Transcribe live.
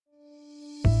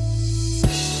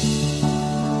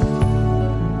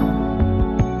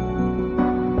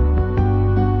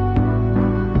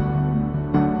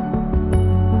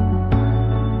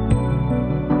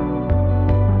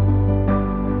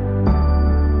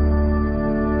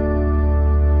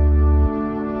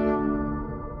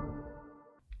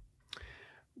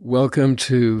Welcome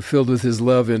to Filled with His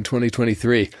Love in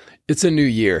 2023. It's a new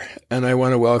year, and I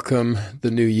want to welcome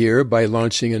the new year by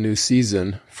launching a new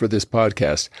season for this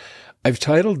podcast. I've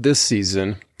titled this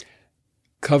season,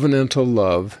 Covenantal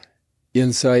Love,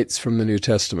 Insights from the New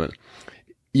Testament.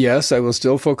 Yes, I will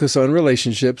still focus on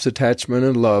relationships, attachment,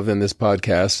 and love in this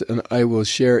podcast, and I will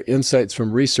share insights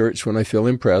from research when I feel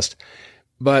impressed,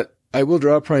 but I will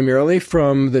draw primarily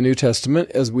from the New Testament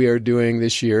as we are doing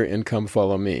this year in Come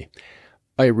Follow Me.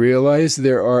 I realize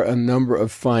there are a number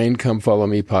of fine Come Follow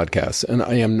Me podcasts, and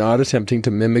I am not attempting to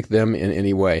mimic them in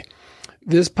any way.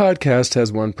 This podcast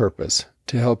has one purpose,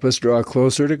 to help us draw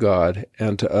closer to God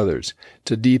and to others,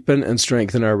 to deepen and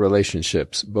strengthen our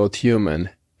relationships, both human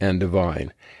and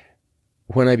divine.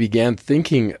 When I began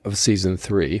thinking of Season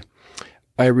 3,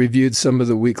 I reviewed some of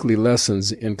the weekly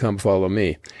lessons in Come Follow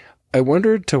Me. I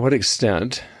wondered to what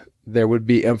extent there would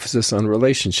be emphasis on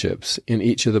relationships in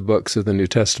each of the books of the New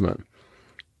Testament.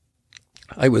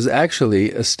 I was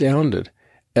actually astounded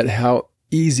at how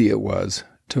easy it was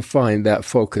to find that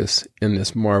focus in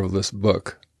this marvelous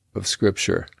book of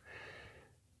Scripture.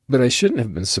 But I shouldn't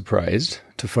have been surprised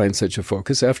to find such a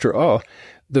focus. After all,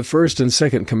 the first and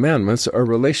second commandments are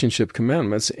relationship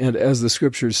commandments, and as the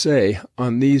Scriptures say,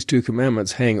 on these two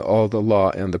commandments hang all the law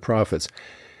and the prophets.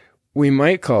 We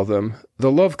might call them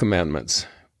the love commandments,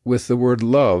 with the word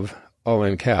love all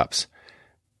in caps.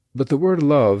 But the word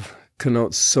love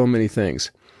connotes so many things,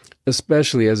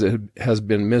 especially as it has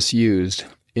been misused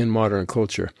in modern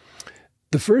culture.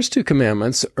 The first two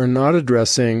commandments are not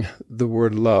addressing the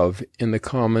word love in the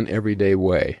common everyday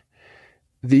way.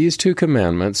 These two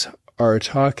commandments are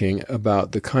talking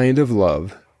about the kind of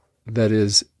love that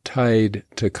is tied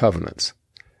to covenants.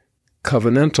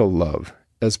 Covenantal love,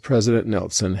 as President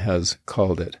Nelson has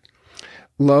called it.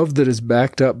 Love that is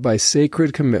backed up by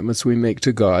sacred commitments we make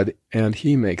to God and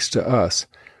He makes to us.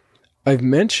 I've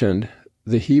mentioned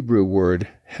the Hebrew word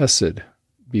hesed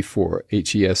before,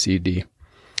 H-E-S-E-D,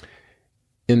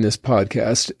 in this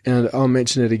podcast, and I'll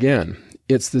mention it again.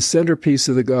 It's the centerpiece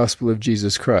of the gospel of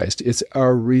Jesus Christ. It's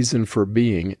our reason for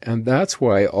being, and that's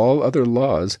why all other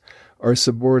laws are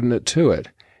subordinate to it.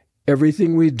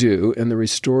 Everything we do in the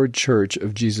restored church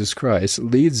of Jesus Christ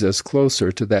leads us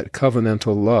closer to that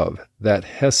covenantal love, that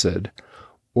hesed,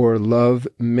 or love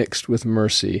mixed with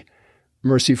mercy.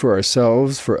 Mercy for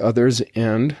ourselves, for others,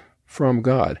 and from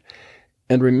God.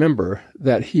 And remember,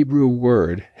 that Hebrew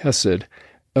word, hesed,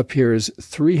 appears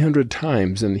 300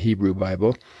 times in the Hebrew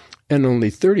Bible and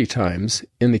only 30 times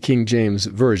in the King James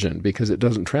Version because it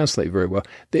doesn't translate very well.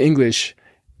 The English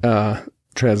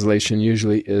translation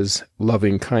usually is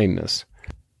loving kindness.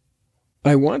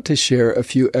 I want to share a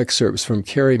few excerpts from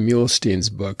Carrie Muhlstein's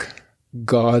book,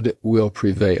 God Will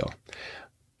Prevail.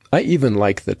 I even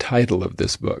like the title of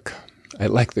this book. I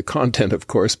like the content, of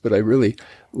course, but I really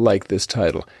like this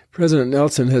title. President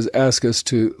Nelson has asked us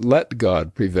to let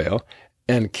God prevail,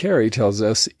 and Carrie tells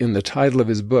us in the title of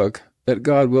his book that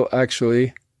God will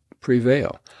actually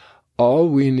prevail. All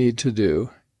we need to do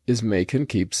is make and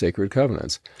keep sacred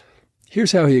covenants.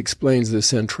 Here's how he explains the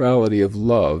centrality of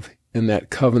love in that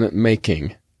covenant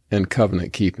making and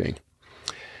covenant keeping.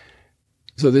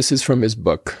 So this is from his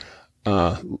book,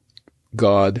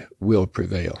 God Will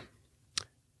Prevail.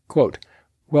 Quote,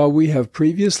 while we have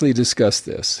previously discussed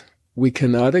this, we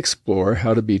cannot explore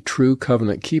how to be true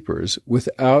covenant keepers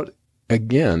without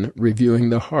again reviewing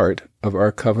the heart of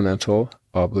our covenantal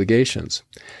obligations.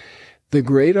 The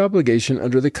great obligation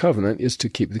under the covenant is to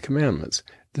keep the commandments.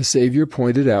 The Savior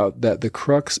pointed out that the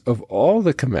crux of all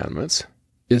the commandments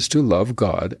is to love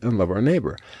God and love our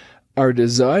neighbor. Our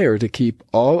desire to keep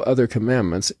all other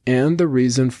commandments and the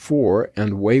reason for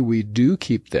and way we do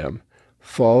keep them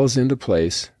falls into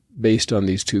place based on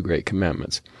these two great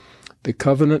commandments. The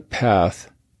covenant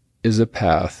path is a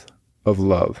path of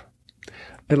love.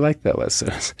 I like that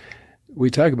lesson. We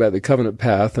talk about the covenant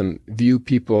path and view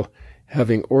people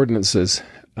having ordinances,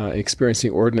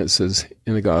 experiencing ordinances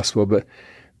in the gospel, but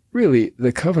really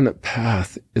the covenant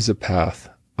path is a path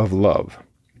of love.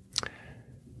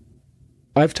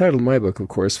 I've titled my book, of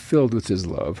course, Filled with His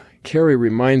Love. Carrie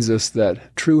reminds us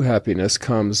that true happiness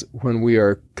comes when we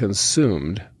are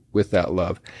consumed with that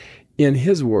love. In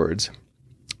his words,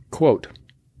 quote,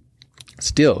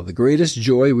 still, the greatest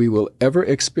joy we will ever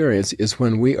experience is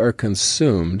when we are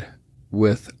consumed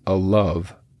with a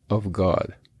love of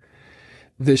God.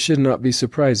 This should not be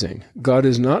surprising. God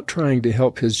is not trying to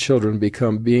help His children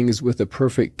become beings with a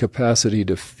perfect capacity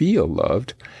to feel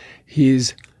loved.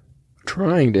 He's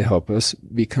trying to help us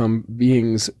become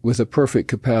beings with a perfect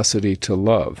capacity to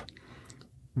love.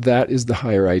 That is the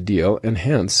higher ideal, and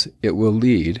hence it will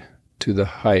lead to the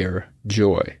higher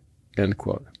joy. End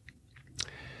quote.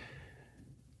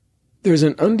 There's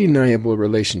an undeniable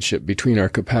relationship between our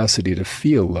capacity to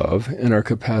feel love and our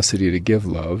capacity to give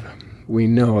love. We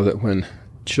know that when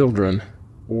children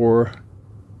or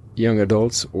young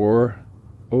adults or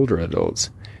older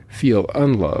adults feel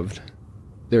unloved,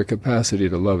 their capacity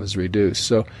to love is reduced.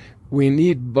 So we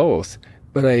need both,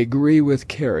 but I agree with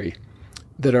Carrie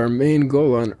that our main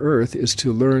goal on earth is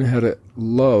to learn how to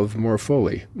love more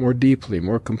fully, more deeply,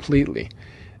 more completely.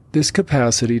 This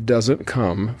capacity doesn't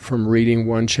come from reading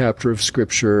one chapter of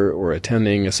Scripture or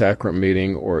attending a sacrament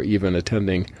meeting or even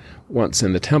attending once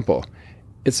in the temple.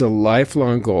 It's a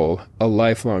lifelong goal, a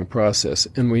lifelong process,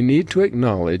 and we need to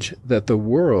acknowledge that the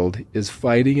world is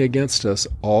fighting against us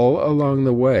all along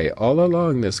the way, all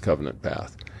along this covenant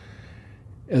path,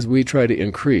 as we try to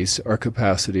increase our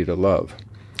capacity to love.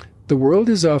 The world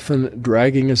is often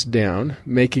dragging us down,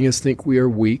 making us think we are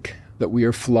weak, that we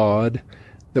are flawed,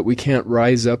 that we can't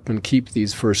rise up and keep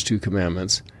these first two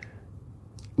commandments.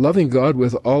 Loving God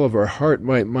with all of our heart,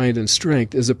 might, mind, and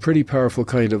strength is a pretty powerful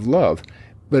kind of love,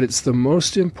 but it's the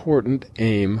most important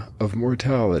aim of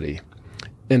mortality,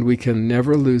 and we can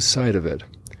never lose sight of it.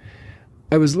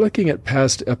 I was looking at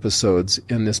past episodes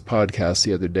in this podcast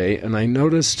the other day, and I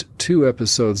noticed 2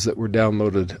 episodes that were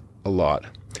downloaded a lot.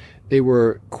 They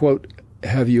were, quote,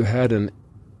 "Have you had an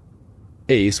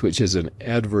ACE," which is an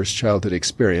adverse childhood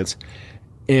experience,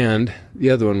 and the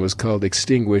other one was called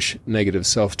Extinguish Negative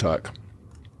Self-Talk.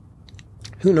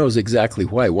 Who knows exactly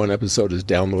why one episode is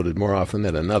downloaded more often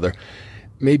than another?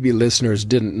 Maybe listeners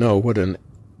didn't know what an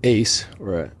ACE,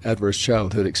 or an adverse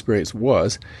childhood experience,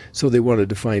 was, so they wanted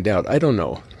to find out. I don't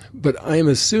know. But I'm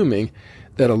assuming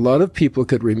that a lot of people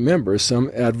could remember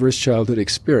some adverse childhood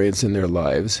experience in their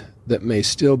lives that may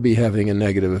still be having a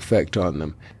negative effect on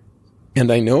them. And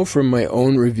I know from my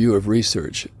own review of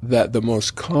research that the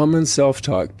most common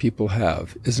self-talk people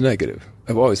have is negative.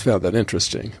 I've always found that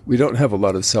interesting. We don't have a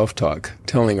lot of self-talk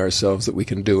telling ourselves that we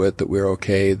can do it, that we're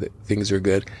okay, that things are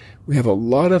good. We have a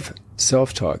lot of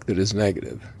self-talk that is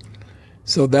negative.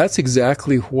 So that's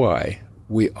exactly why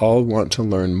we all want to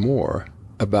learn more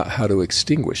about how to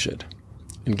extinguish it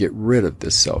and get rid of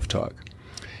this self-talk.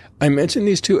 I mention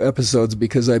these 2 episodes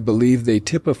because I believe they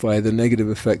typify the negative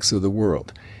effects of the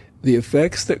world. The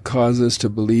effects that cause us to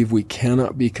believe we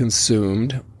cannot be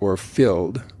consumed or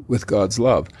filled with God's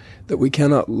love, that we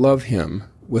cannot love Him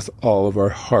with all of our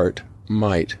heart,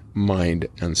 might, mind,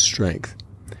 and strength.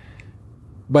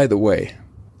 By the way,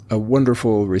 a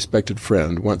wonderful, respected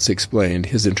friend once explained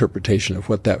his interpretation of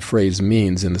what that phrase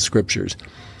means in the Scriptures.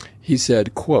 He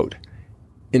said, quote,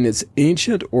 "In its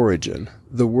ancient origin,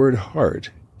 the word heart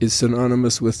is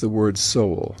synonymous with the word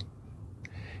soul.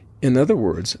 In other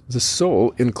words, the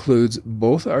soul includes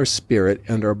both our spirit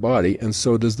and our body, and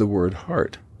so does the word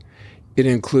heart. It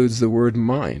includes the word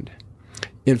mind.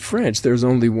 In French, there's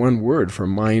only one word for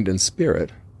mind and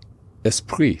spirit,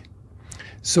 esprit.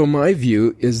 So my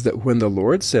view is that when the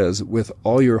Lord says, with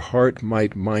all your heart,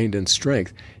 might, mind, and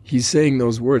strength, He's saying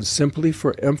those words simply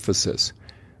for emphasis.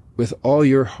 With all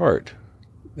your heart.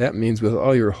 That means with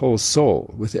all your whole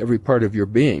soul, with every part of your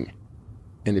being.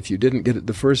 And if you didn't get it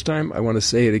the first time, I want to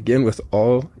say it again, with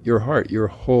all your heart, your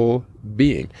whole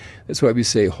being. That's why we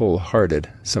say wholehearted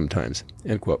sometimes."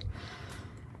 End quote.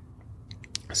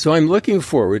 So I'm looking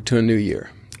forward to a new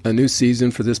year, a new season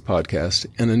for this podcast,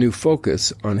 and a new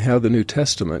focus on how the New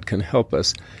Testament can help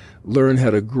us learn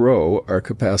how to grow our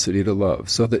capacity to love,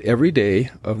 so that every day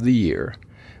of the year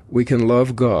we can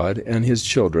love God and His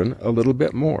children a little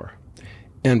bit more,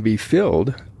 and be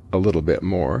filled a little bit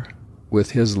more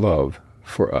with His love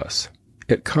for us.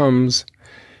 It comes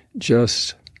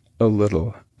just a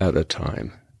little at a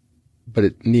time, but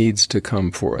it needs to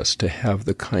come for us to have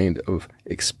the kind of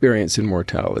experience in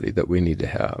mortality that we need to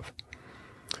have.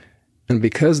 And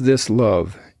because this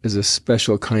love is a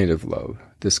special kind of love,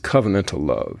 this covenantal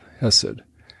love, hesed,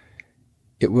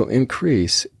 it will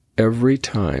increase every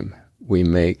time we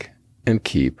make and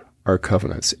keep our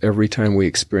covenants, every time we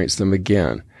experience them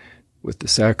again with the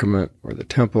sacrament or the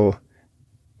temple,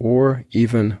 or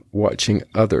even watching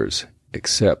others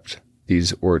accept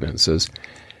these ordinances.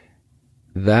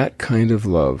 That kind of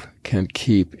love can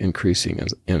keep increasing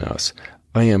in us.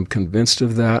 I am convinced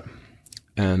of that,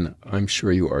 and I'm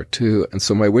sure you are too. And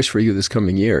so my wish for you this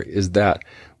coming year is that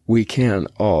we can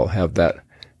all have that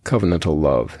covenantal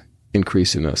love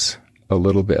increase in us a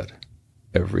little bit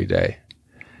every day.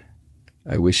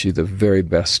 I wish you the very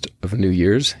best of New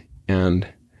Year's, and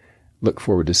look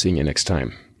forward to seeing you next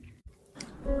time.